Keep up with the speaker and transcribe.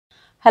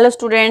Hello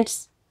students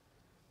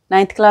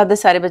 9th class ਦੇ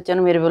ਸਾਰੇ ਬੱਚਿਆਂ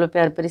ਨੂੰ ਮੇਰੇ ਵੱਲੋਂ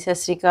ਪਿਆਰ ਭਰੀ ਸਤਿ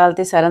ਸ਼੍ਰੀ ਅਕਾਲ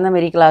ਤੇ ਸਾਰਿਆਂ ਦਾ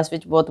ਮੇਰੀ ਕਲਾਸ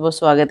ਵਿੱਚ ਬਹੁਤ-ਬਹੁਤ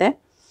ਸਵਾਗਤ ਹੈ।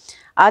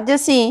 ਅੱਜ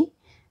ਅਸੀਂ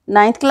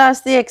 9th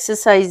ਕਲਾਸ ਦੇ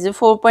ਐਕਸਰਸਾਈਜ਼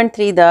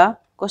 4.3 ਦਾ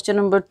ਕੁਐਸਚਨ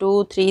ਨੰਬਰ 2,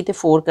 3 ਤੇ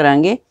 4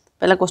 ਕਰਾਂਗੇ।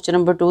 ਪਹਿਲਾਂ ਕੁਐਸਚਨ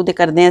ਨੰਬਰ 2 ਤੇ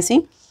ਕਰਦੇ ਹਾਂ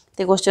ਅਸੀਂ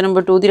ਤੇ ਕੁਐਸਚਨ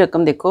ਨੰਬਰ 2 ਦੀ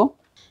ਰਕਮ ਦੇਖੋ।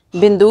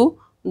 ਬਿੰਦੂ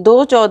 2,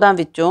 14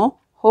 ਵਿੱਚੋਂ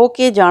ਹੋ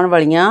ਕੇ ਜਾਣ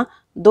ਵਾਲੀਆਂ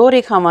ਦੋ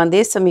ਰੇਖਾਵਾਂ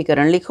ਦੇ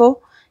ਸਮੀਕਰਨ ਲਿਖੋ।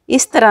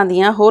 ਇਸ ਤਰ੍ਹਾਂ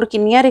ਦੀਆਂ ਹੋਰ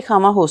ਕਿੰਨੀਆਂ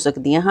ਰੇਖਾਵਾਂ ਹੋ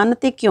ਸਕਦੀਆਂ ਹਨ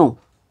ਤੇ ਕਿਉਂ?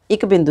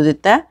 ਇੱਕ ਬਿੰਦੂ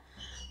ਦਿੱਤਾ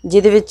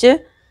ਜਿਹਦੇ ਵਿੱਚ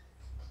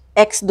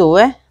x 2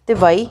 है तो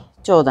y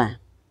 14 है।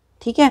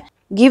 ठीक है।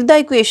 Give the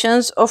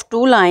equations of two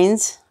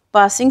lines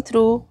passing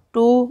through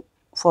 2,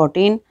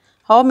 14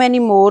 how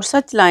many more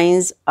such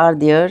lines are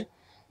there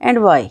and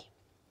Y.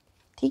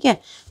 ठीक है।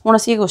 हुण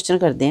असीं क्वेश्चन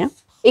करते हैं।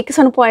 एक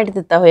सानूं पॉइंट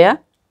दिता होया,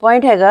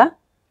 पॉइंट हैगा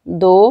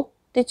 2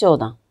 ते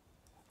 14,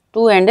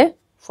 2 एंड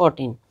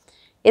 14।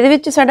 इहदे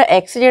विच साडा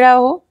x जिहड़ा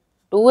ओह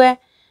 2 है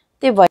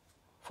ते y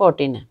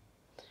 14 है।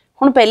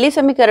 हुण पहले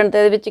समीकरण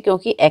ते इहदे विच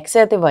क्योंकि x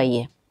है ते y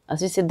है,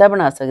 असीं सीधा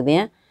बना सकते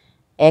हैं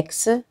x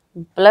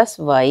प्लस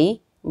वाई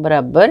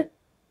बराबर,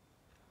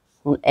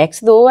 हूँ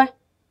x 2 है,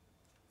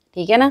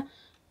 ठीक है ना,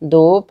 2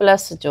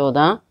 +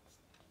 14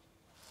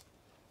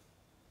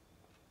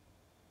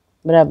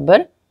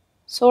 बराबर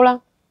 16।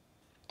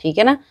 ठीक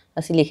है ना,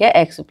 असी लिखा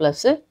x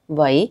प्लस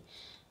वाई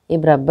ये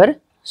बराबर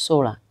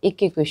 16।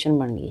 एक इक्वेशन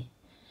बन गई।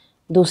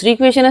 दूसरी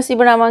इक्वेशन असी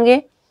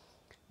बनावांगे,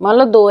 मान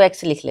लो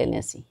 2x लिख लेने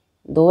असी,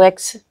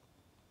 2x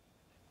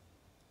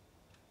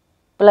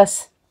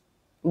plus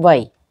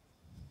Y,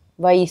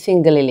 Y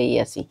single ले लीए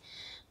असी।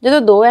 जो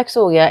 2x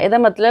हो गया यदा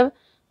मतलब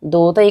 2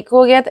 तो 1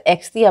 हो गया तो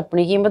x की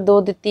अपनी कीमत 2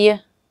 दी है,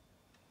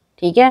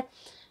 ठीक है,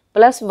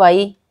 प्लस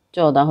वाई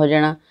 14 हो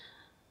जाना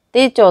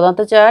तो 14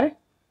 तो 4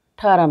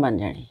 18 बन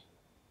जाने।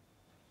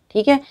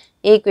 ठीक है,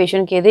 ये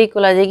इक्वेशन कि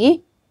इक्वल आ जाएगी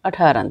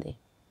 18 दे।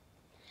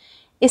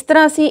 इस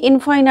तरह असी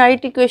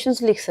इनफाइनाइट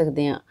इक्वेशनस लिख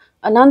सकते हैं,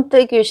 अनंत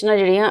इक्वेशन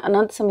जिहड़ियां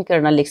अनंत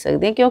समीकरण लिख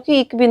सकते हैं, क्योंकि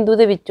एक बिंदु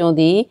के विचों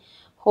दी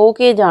हो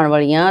के जाण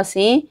वालियां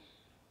असी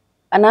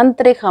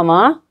अनंत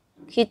रेखावां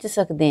खिंच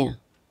सकते हैं।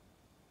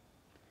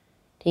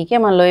 ठीक है,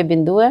 मान लो ये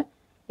बिंदु है,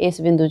 इस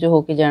बिंदु चो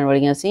होके जाने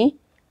वालियां असी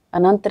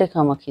अनंत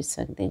रेखावां खिंच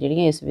सकते हैं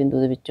जिहड़ियां इस बिंदु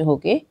दे विच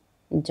होके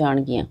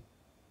जाणगियां।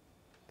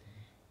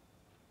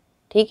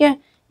 ठीक है,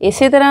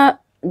 इस तरह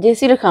जे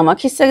असी रेखावां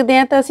खिंच सकते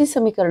हैं तो असी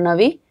समीकरण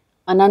भी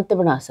अनंत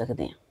बना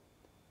सकते हैं।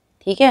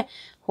 ठीक है,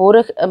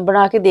 होर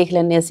बना के देख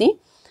लैंदे असी।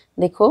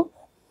 देखो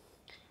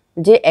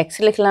जे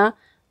x लिख ला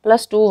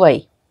प्लस 2y,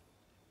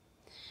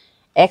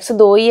 x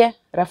 2 ही है,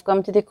 रफ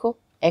कम च देखो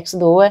x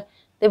 2 है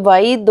तो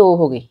y 2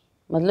 हो गई,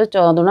 मतलब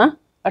 14 दूना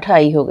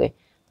 28 हो गए,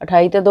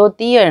 28 तो 2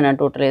 30 आ जाना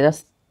टोटल ਇਹਦਾ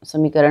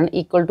समीकरण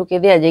इक्वल टू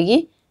किहदे आ जाएगी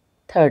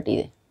 30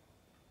 दे।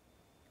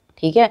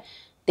 ठीक है,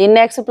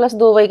 3x +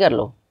 2y कर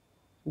लो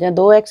या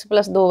 2x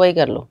 + 2y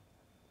कर लो,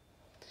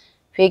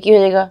 फिर की हो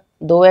जाएगा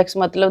 2x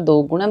मतलब 2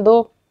 × 2,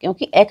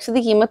 क्योंकि x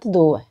की कीमत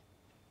 2 है,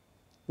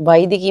 y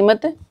की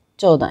कीमत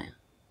 14 है।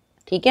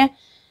 ठीक है,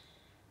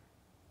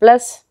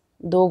 प्लस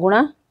 2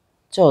 ×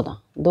 14,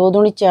 2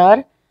 दूनी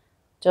 4,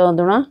 14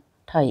 दूना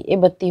 28, ये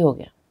 32 हो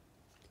गया।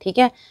 ठीक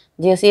है,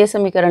 जे असी ये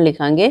समीकरण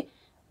लिखांगे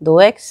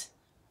 2x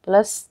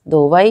 +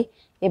 2y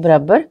ये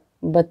बराबर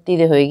 32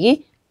 दे होएगी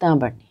तां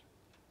बननी।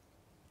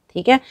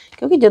 ठीक है,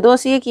 क्योंकि जदों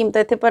असी ये कीमत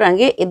इत्थे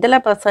भरांगे इधरला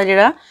पासा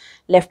जिहड़ा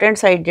लैफ्ट हैंड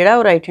साइड जिहड़ा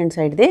वो राइट हैंड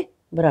साइड दे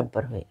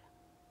बराबर होएगा।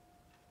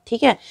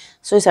 ठीक है,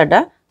 सो ये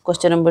साडा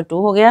क्वेश्चन नंबर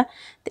 2 हो गया।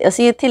 तो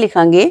असी इत्थे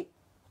लिखांगे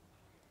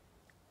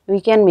we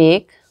can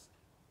make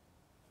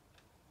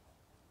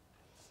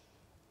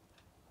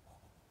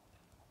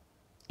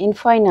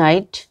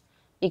infinite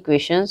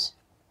equations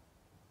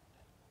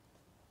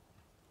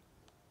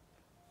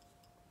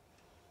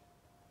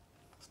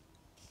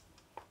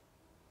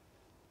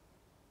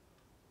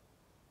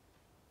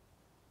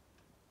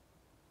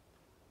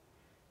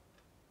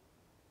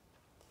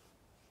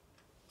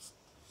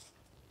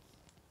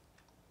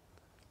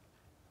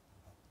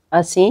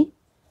असी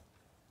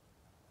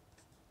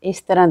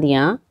इस तरह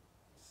दियां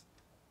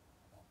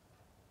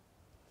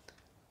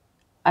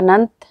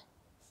अनंत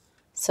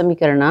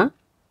समीकरण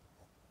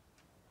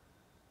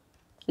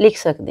लिख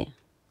सकते हैं।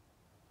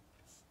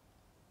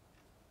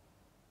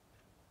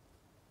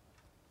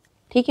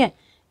 ठीक है,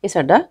 ये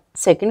साडा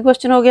सेकंड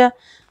क्वेश्चन हो गया।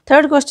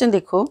 थर्ड क्वेश्चन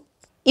देखो,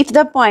 if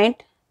the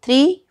point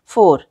 3,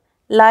 4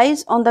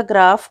 lies on the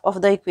graph of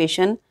the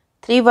equation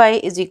 3y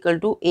 =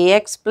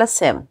 ax +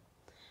 7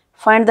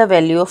 find the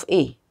value of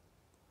a।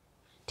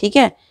 ठीक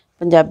है,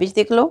 पंजाबी च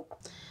देख लो,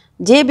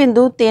 जे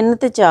बिंदु 3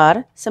 ते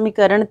 4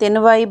 समीकरण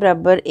 3y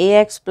 =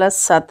 ax +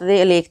 7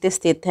 के अलेख ते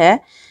स्थित है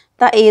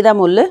तो a का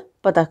मुल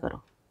पता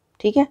करो।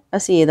 ठीक है,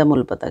 असी a का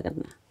मुल पता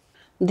करना।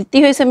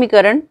 दिती हुई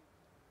समीकरण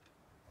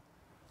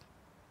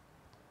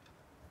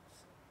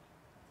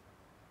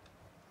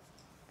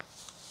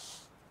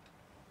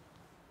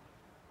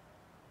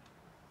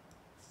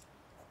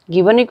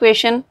given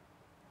equation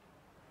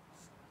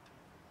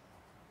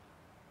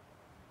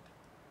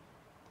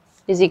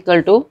is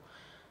equal to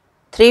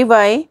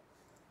 3y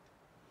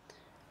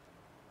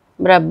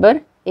बराबर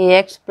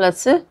ax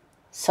 +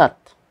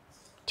 7।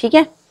 ठीक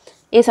है,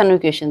 ये सानू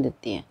इक्वेशन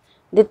दिती है।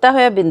 दिता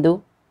होया बिंदु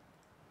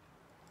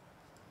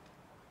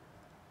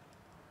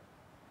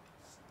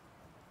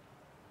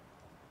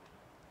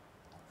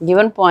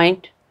गिवन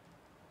पॉइंट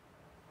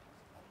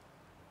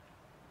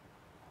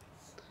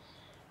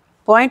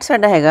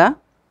साडा हैगा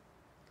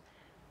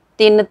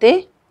 3 ते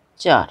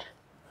 4।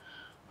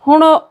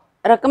 हुण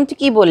रकम च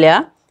की बोलिया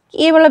कि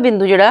ये वाला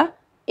बिंदु जिहड़ा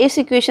इस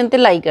इक्वेशन ते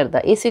लाई करदा,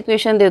 इस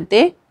इक्वेशन दे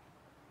उत्ते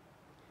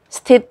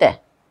स्थित है।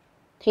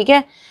 ठीक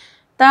है,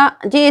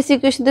 तो जे इस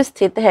इक्वेशन ते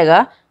स्थित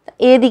हैगा तो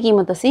ए दी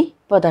कीमत असीं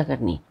पता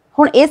करनी।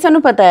 हुण ये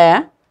सानूं पता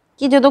है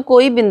कि जदों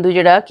कोई बिंदु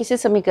जिहड़ा किसी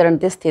समीकरण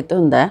ते स्थित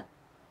हुंदा है,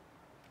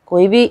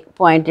 कोई भी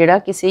पॉइंट जिहड़ा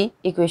किसी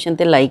इक्वेशन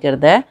ते लाई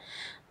करदा है,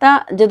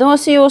 तो जदों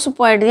असीं उस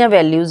पॉइंट दीयां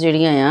वैल्यूज़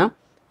जिहड़ियां आ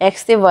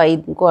एक्स ते वाई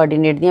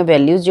कोआर्डीनेट दीयां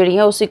वैल्यूज़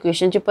जिहड़ियां उस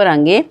इक्वेशन च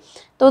भरांगे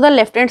तो उहदा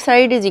left hand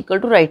side is equal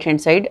to right hand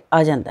side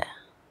आ जाता है।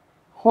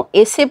 हुण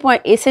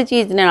इसे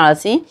चीज़ नाल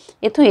असीं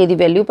इत्थों ए दी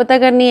वैल्यू पता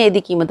करनी है, ए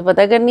दी कीमत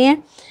पता करनी है।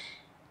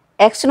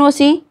 एक्स नूं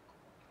असीं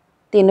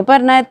 3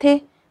 भरना इत्थे,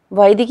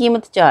 वाई दी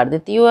कीमत 4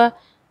 दित्ती हुआ,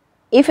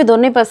 ये फिर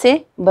दोनों पासे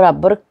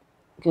बराबर,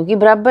 क्योंकि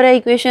बराबर है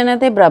इक्वेशन है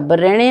तो बराबर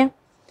रहने हैं।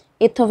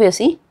 इत्थों फिर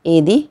असीं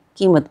ए दी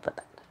कीमत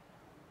पता।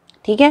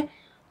 ठीक है,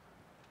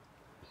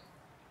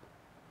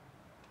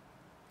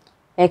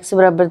 एक्स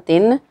बराबर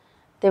 3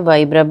 तो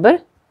वाई बराबर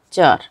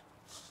 4।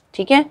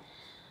 ठीक है,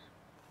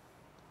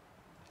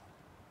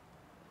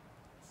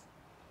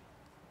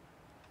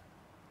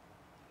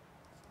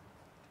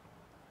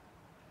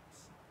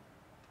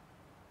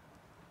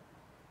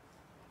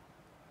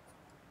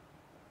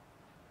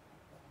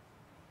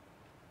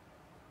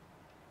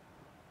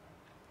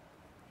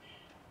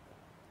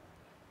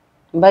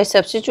 by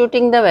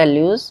substituting the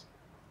values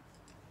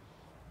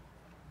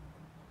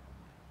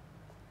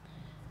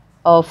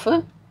of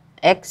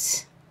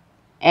x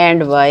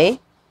and y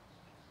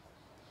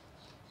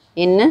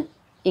in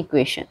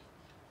equation।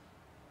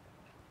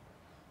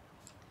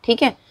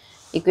 ठीक है,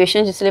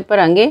 इक्वेशन जिसले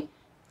भरांगे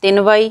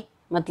 3y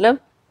मतलब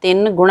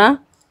 3 गुणा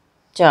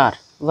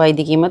 4, y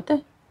की कीमत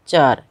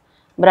 4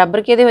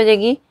 बराबर किहदे हो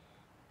जाएगी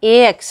ए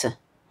एक्स,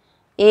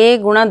 ए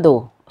गुणा 2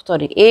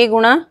 सॉरी ए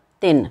गुणा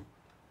 3।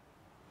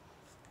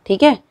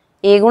 ठीक है,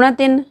 ए गुणा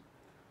 3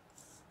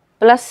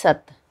 प्लस 7।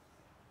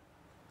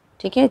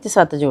 ठीक है, इत्थे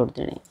 7 जोड़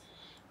देने।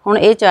 हुण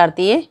ये 4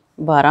 तीए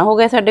 12 हो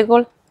गए साडे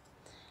कोल,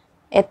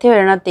 इत्थे हो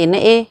जाना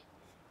 3a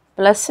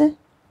प्लस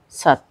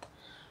 7।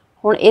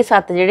 हुण ये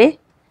 7 जिहड़े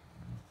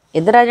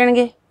इधर आ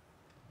जाएंगे,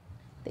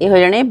 ये हो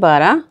जाने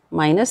 12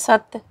 माइनस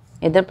 7,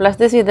 इधर प्लस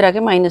दे सी इधर आके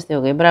माइनस दे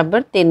हो गए,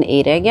 बराबर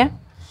 3a रह गया।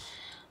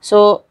 सो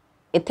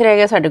इत्थे रह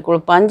गया साडे कोल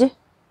 5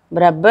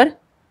 बराबर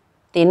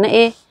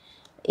 3a,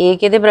 ए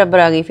किहदे बराबर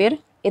आ गई फिर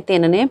ये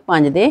 3 ने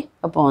 5 दे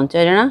अपॉन च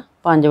आ जाना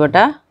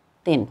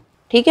 5/3।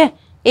 ठीक है,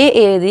 ये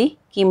ए दी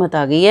कीमत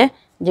आ गई है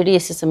जिहड़ी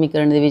इस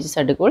समीकरण दे विच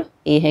साडे कोल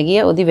ए हैगी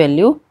है, उहदी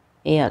वैल्यू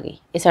ए आ गई,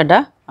 ये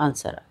साडा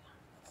आंसर आ गया।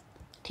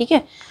 ठीक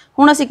है,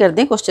 हुण असीं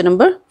करदे क्वेश्चन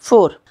नंबर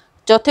 4।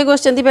 चौथे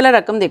क्वेश्चन की पहला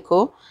रकम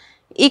देखो,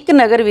 एक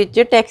नगर विच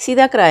टैक्सी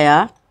का किराया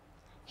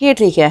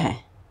हेठ लिखिया है।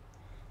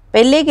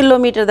 पहले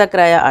किलोमीटर का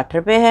किराया 8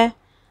 रुपये है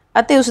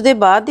अते उसदे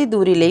बाद की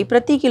दूरी लई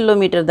प्रति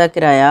किलोमीटर का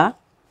किराया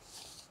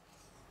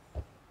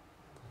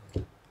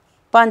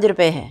 5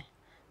 रुपये है।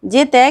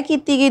 जे तय की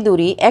गई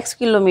दूरी x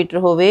किलोमीटर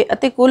होवे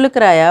अते कुल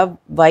किराया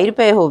y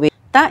रुपये होवे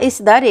तां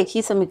इसदा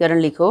रेखी समीकरण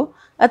लिखो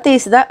अते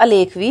इसदा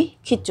आलेख भी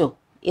खिंचो।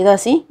 इहदा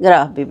असीं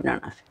ग्राफ भी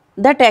बनाना।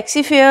 The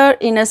taxi fare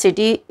in a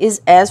city is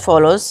as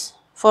follows.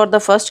 For the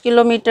first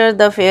kilometer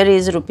the fare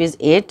is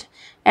 ₹8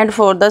 and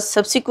for the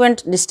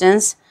subsequent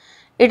distance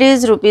it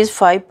is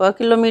 ₹5 per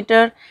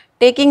kilometer.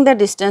 Taking the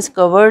distance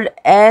covered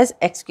as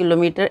x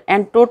kilometer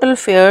and total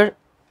fare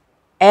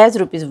as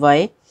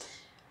 ₹y.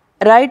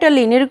 Write a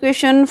linear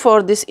equation for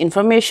this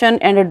information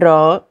and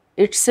draw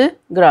its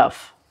graph.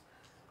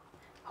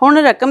 हुण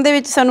रकम दे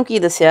विच सानू की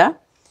दस्सिया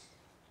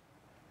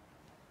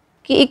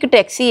कि एक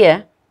taxi है,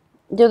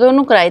 ਜਦੋਂ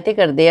ਉਹਨੂੰ ਕਿਰਾਏ ਤੇ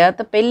ਕਰਦੇ ਆ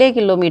ਤਾਂ ਪਹਿਲੇ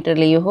ਕਿਲੋਮੀਟਰ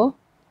ਲਈ ਉਹ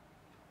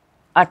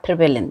 8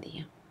 रुपये ਲੈਂਦੀ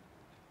ਆ।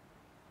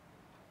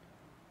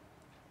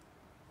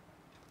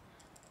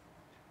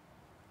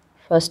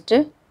 फस्ट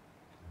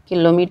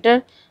किलोमीटर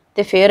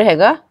तो फेयर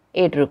हैगा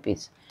 8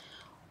 रुपीज़।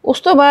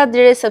 उस तो बाद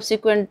ਜਿਹੜੇ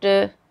सबसीक्वेंट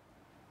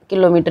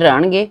किलोमीटर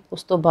आएंगे,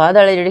 उस तो बाद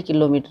वाले ਜਿਹੜੇ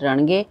किलोमीटर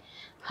आएंगे,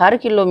 हर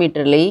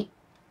किलोमीटर ਲਈ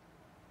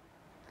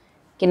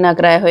कितना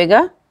किराया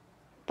होएगा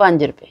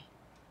 5 रुपये।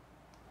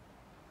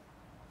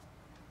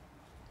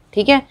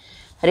 ठीक है,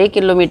 हरेक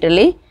किलोमीटर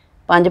ਲਈ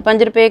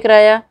 5-5 रुपये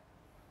किराया।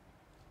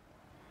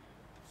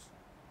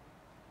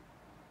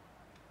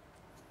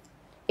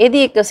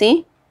 ਇਹਦੀ एक असीं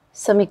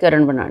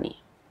समीकरण बनानी है।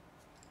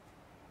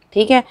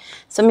 ठीक है,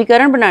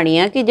 समीकरण बनानी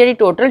है कि जी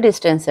टोटल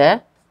डिस्टेंस है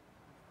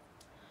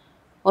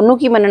उन्होंने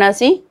की मनना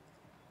सी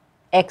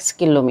x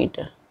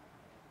किलोमीटर।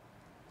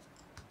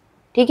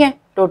 ठीक है,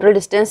 टोटल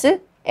डिस्टेंस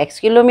x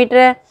किलोमीटर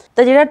है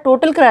तो जो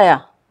टोटल किराया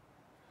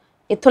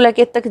इत्थों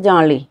लैके तक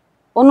जाने लई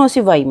उन्होंने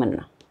असीं y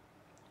मनना।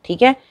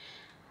 ठीक है,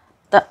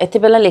 तो इत्थे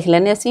पहला लिख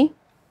लैने असीं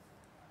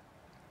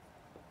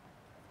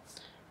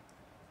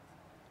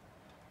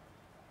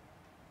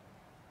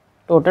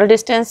टोटल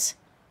डिस्टेंस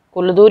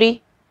कुल दूरी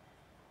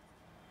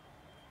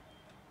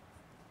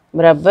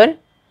बराबर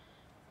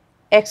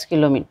x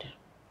किलोमीटर,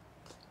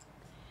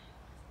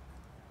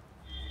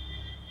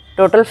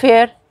 टोटल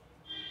फेयर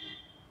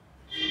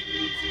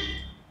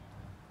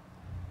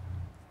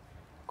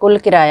कुल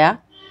किराया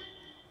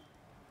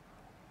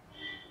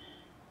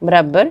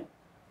बराबर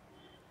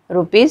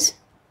रुपीज़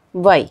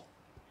वाई।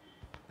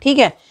 ठीक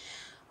है,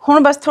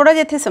 हुण बस थोड़ा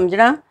जिहा इत्थे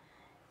समझना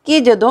कि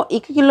जदों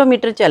 1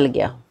 किलोमीटर चल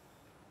गया,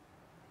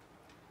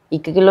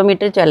 1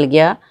 किलोमीटर चल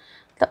गया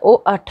तो वो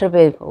 8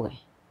 रुपये हो गए।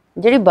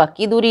 जिहड़ी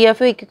बाकी दूरी है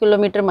फिर 1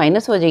 किलोमीटर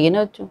माइनस हो जाएगी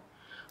ना, उस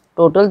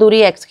टोटल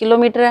दूरी x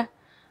किलोमीटर है,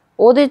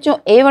 ਉਹਦੇ ਚੋਂ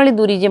ਇਹ वाली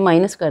दूरी जे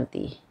माइनस करती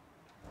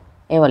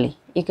ये वाली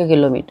 1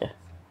 किलोमीटर।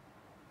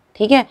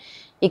 ठीक है,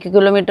 1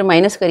 किलोमीटर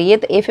माइनस करिए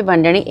तो ये फिर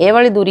बन जानी ये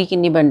वाली दूरी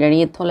कितनी बन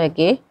जानी, इत्थों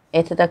लैके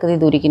इत्थे तक की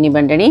दूरी कितनी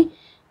बन जानी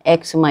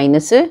x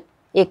माइनस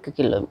 1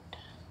 किलोमीटर।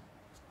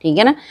 ठीक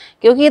है ना,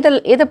 क्योंकि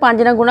ये तो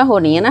 5 नाल गुणा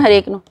होनी है ना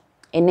हरेक नूं,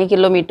 इन्ने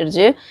किलोमीटर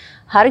च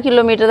हर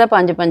किलोमीटर का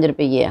 5-5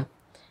 रुपये आ,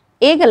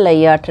 ये गल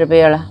आई 8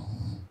 रुपये वाला।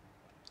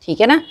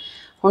 ठीक है ना,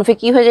 हुण फिर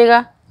की हो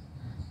जाएगा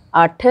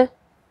 8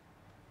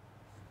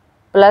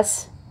 प्लस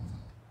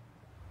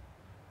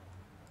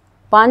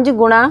 5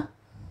 गुणा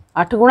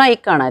 8 गुणा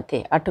 1 आना, इत्थे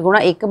 8 गुणा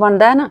 1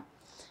 बनता है ना,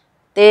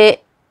 तो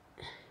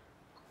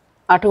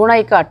 8 गुणा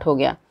 1 8 हो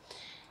गया।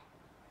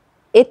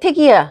 इत्थे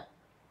की आ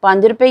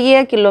 5 रुपये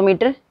है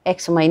किलोमीटर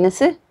x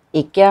माइनस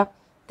 1 आ,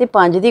 तो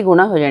 5 की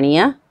गुणा हो जानी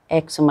आ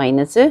x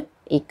माइनस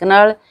 1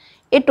 नाल।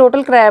 ये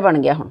टोटल किराया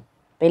बन गया। हुण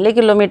पहले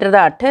किलोमीटर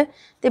का 8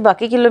 तो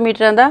बाकी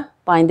किलोमीटर का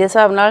 5 के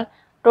हिसाब नाल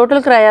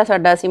टोटल किराया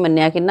साडा असीं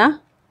मन्निया कितना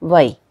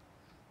y।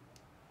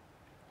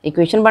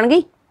 इक्वेशन बन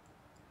गई।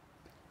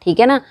 ठीक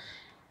है ना,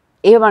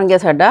 यह बन गया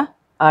साडा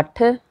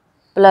 8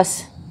 प्लस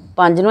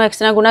 5 नूं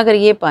x नाल गुणा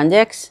करिए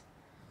 5x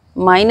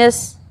माइनस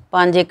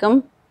 5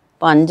 एकम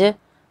 5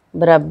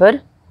 बराबर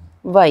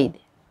y दे।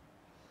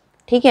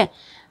 ठीक है,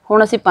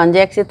 हुण असीं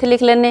 5x इत्थे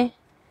लिख लैने,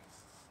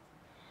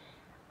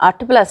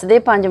 8 प्लस दे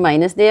 5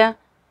 माइनस दे आ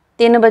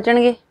 3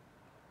 बचणगे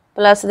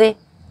प्लस दे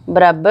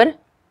बराबर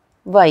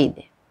y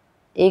दे।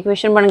 ये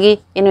इक्वेशन बन गई।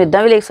 इनू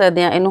इदां भी लिख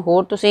सकते हैं, इनू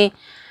होर तुसीं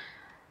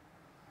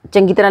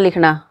चंगी तरह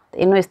लिखना तो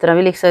इनू इस तरह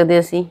भी लिख सकते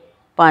असी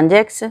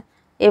 5x,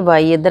 ये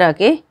y इधर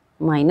आके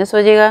माइनस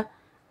हो जाएगा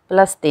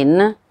प्लस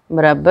 3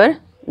 बराबर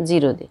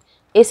 0 दे।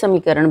 ये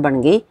समीकरण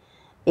बन गई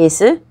इस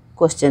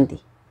क्वेश्चन की।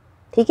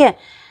 ठीक है,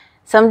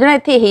 समझना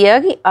इत्थे यही है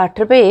कि 8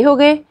 रुपये ये हो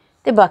गए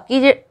तो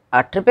बाकी जे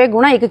 8 रुपये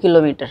गुणा 1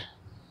 किलोमीटर,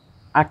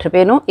 8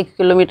 रुपये नूं 1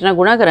 किलोमीटर नाल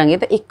गुणा करांगे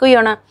तो 1 ही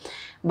आना,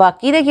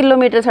 बाकी दे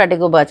किलोमीटर साडे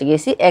कोल बच गए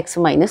सी x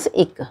माइनस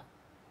 1।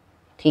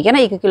 ठीक है ना,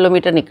 1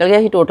 किलोमीटर निकल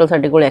गया, टोटल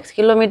साडे कोल x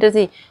किलोमीटर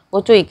सी,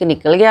 उस चों 1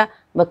 निकल गया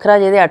वखरा,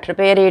 जिहदे 8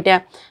 रुपये रेट आ,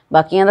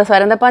 बाकियां दा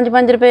सारियां दा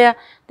 5-5 रुपये आ,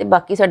 तो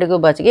बाकी साडे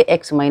कोल बच गए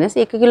x माइनस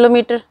 1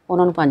 किलोमीटर,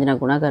 उन्होंने 5 नाल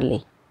गुणा कर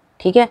ली।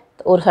 ठीक है,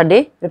 तो और साडे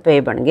रुपये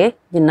बन गए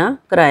जिन्ना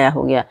किराया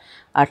हो गया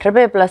 8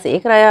 रुपये प्लस ये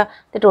किराया,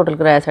 तो टोटल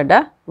किराया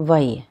साडा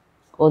y है,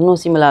 उन्होंने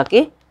असीं मिला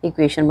के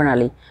इक्वेशन बना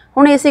ली।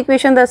 हुण इस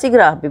इक्वेशन का असीं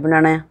ग्राफ भी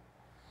बनाना है।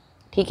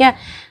 ठीक है,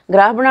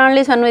 ग्राफ बनाने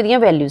लई सानूं इहदियां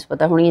वैल्यूज़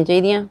पता होणियां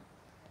चाहीदियां,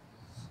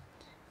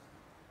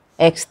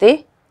 x ते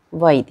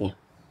y दियां।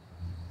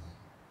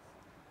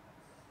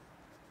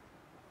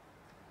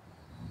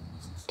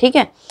 ठीक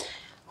है,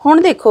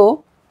 हुण देखो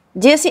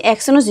जे असीं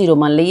x नूं 0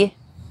 मान लईए,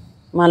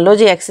 मान लो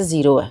जे x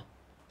 0 है।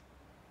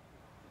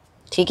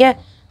 ठीक है,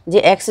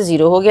 जे x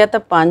 0 हो गया तो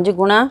 5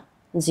 गुणा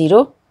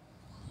 0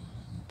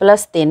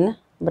 प्लस 3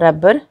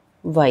 बराबर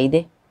y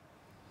दे।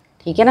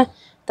 ठीक है ना,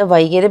 तो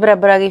y के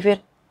बराबर आ गई फिर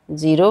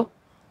 0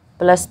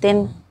 प्लस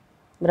 3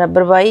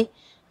 बराबर y,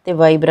 तो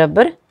y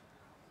बराबर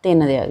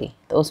 3 दे आ गई,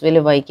 तो उस वेले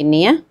y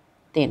कितनी है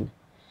 3।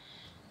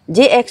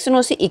 जे x नूं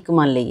असीं 1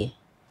 मान लीए,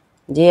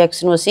 जे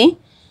x नूं असीं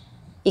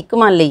 1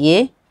 मान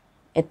लीए,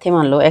 इत्थे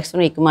मान लो x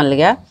नूं 1 मान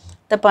लिया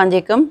तो 5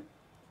 एकम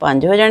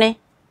 5 हो जाने।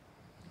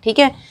 ठीक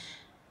है,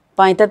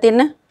 5 तो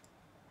 3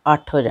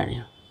 8 हो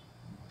जाने,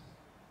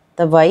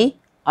 तो y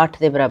 8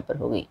 के बराबर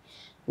हो गई।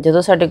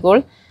 जदों साडे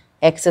कोल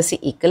x असीं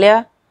 1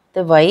 लिया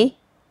तो y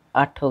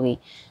 8 हो गई।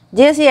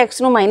 जे असीं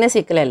x नूं माइनस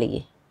 1 लै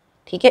लीए,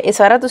 ठीक है, ये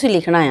सारा तुसीं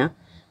लिखना आ,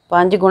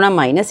 5 गुणा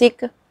माइनस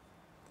 1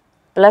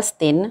 प्लस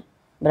 3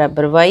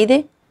 बराबर y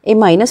दे, ये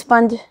माइनस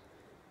 5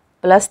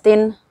 प्लस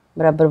 3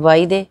 बराबर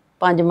y दे,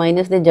 5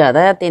 माइनस दे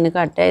ज़्यादा है 3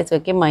 घट है, इस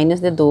करके माइनस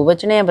दे 2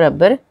 बचने हैं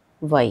बराबर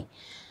y।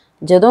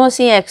 जदों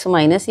असीं x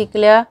माइनस 1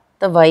 लिया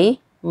तो y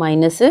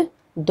माइनस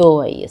 2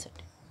 आई है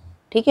साडी।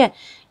 ठीक है,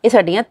 ये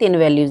साडियां 3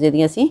 वैल्यूज़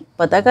इहदियां असीं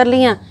पता कर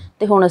लियां,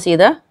 तो हुण असीं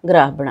इहदा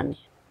ग्राफ बनाने।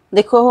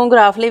 देखो हुण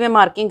ग्राफ लई मैं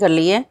मार्किंग कर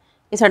ली है,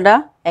 ये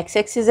साडा x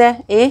एक्सिस है,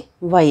 ये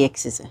y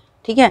एक्सिस है।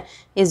 ठीक है,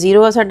 ये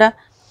 0 है साडा,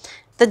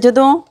 तो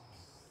जदों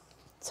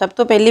सब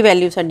तो पहली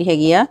वैल्यू साडी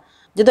हैगी आ,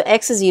 जदों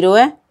x 0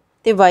 है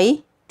तो y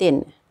 3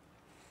 है।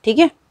 ठीक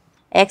है,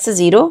 x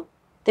 0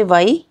 तो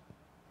y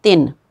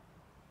 3।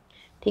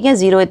 ठीक है,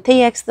 0 इत्थे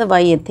ही x तो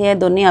y इत्थे है,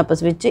 दोनों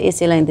आपस में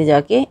इस लाइन पर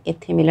जाके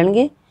इत्थे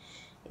मिलणगे।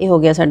 ये हो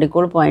गया साडे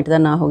कोल पॉइंट का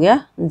नाम हो गया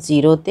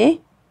 0 ते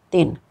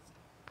 3।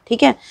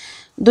 ठीक है,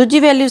 दूजी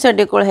वैल्यू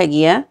साडे कोल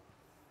हैगी आ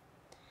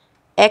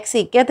x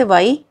 1 है तो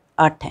y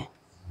 8 है।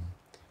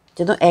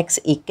 जदों x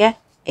 1 है,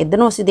 इधर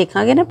नूं असीं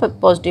देखांगे ना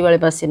पॉजिटिव वाले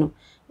पासे नूं,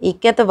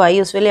 1 है तो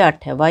y उस वेले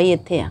 8 है, y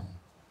इत्थे आ,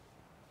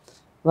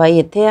 y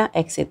इत्थे आ,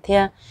 x इत्थे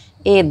आ,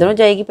 ये इधरों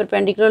जाएगी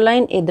परपेंडिकुलर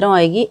लाइन, इधरों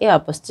आएगी, ये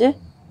आपस च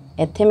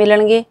इत्थे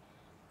मिलणगे।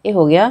 ये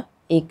हो गया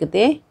 1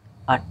 ते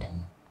 8।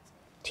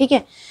 ठीक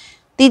है,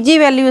 तीजी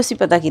वैल्यू असी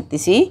पता की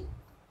सी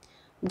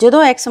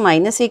जदों x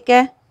 -1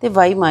 है तो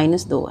y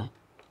 -2 है।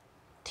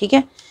 ठीक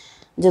है,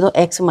 जदों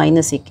x -1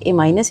 ये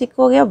 -1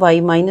 हो गया,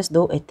 y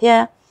 -2 इत्थे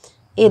आया,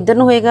 ये इधर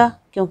नूं होएगा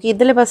क्योंकि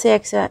इधरले पासे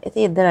x है,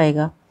 ये इधर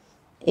आएगा।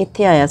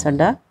 इत्थे आया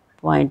साडा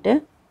पॉइंट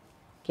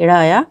किहड़ा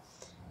आया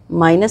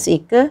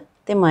 -1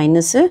 ते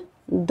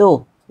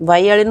 -2।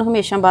 y वाले नूं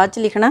हमेशा बाद च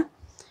लिखना।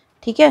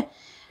 ठीक है,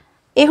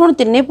 ये हुण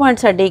तिन्ने पॉइंट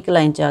साडे एक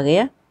लाइन च आ गए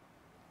आ।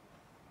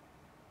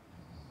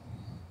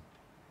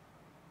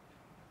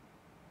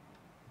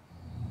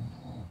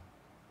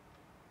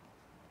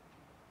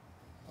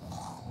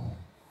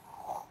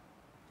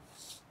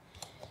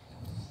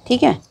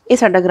 ठीक है, ये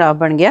साडा ग्राफ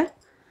बन गया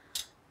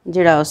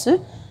जिहड़ा उस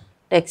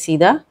टैक्सी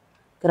का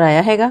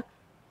किराया हैगा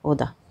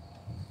ओहदा।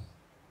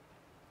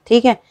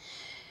 ठीक है,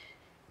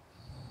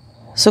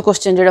 सो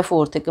क्वेश्चन जिहड़ा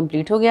 4th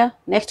कंप्लीट हो गया।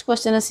 नैक्सट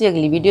क्वेश्चन असीं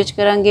अगली वीडियो च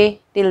करांगे।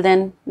 Till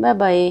then bye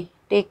bye,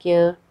 take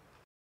care.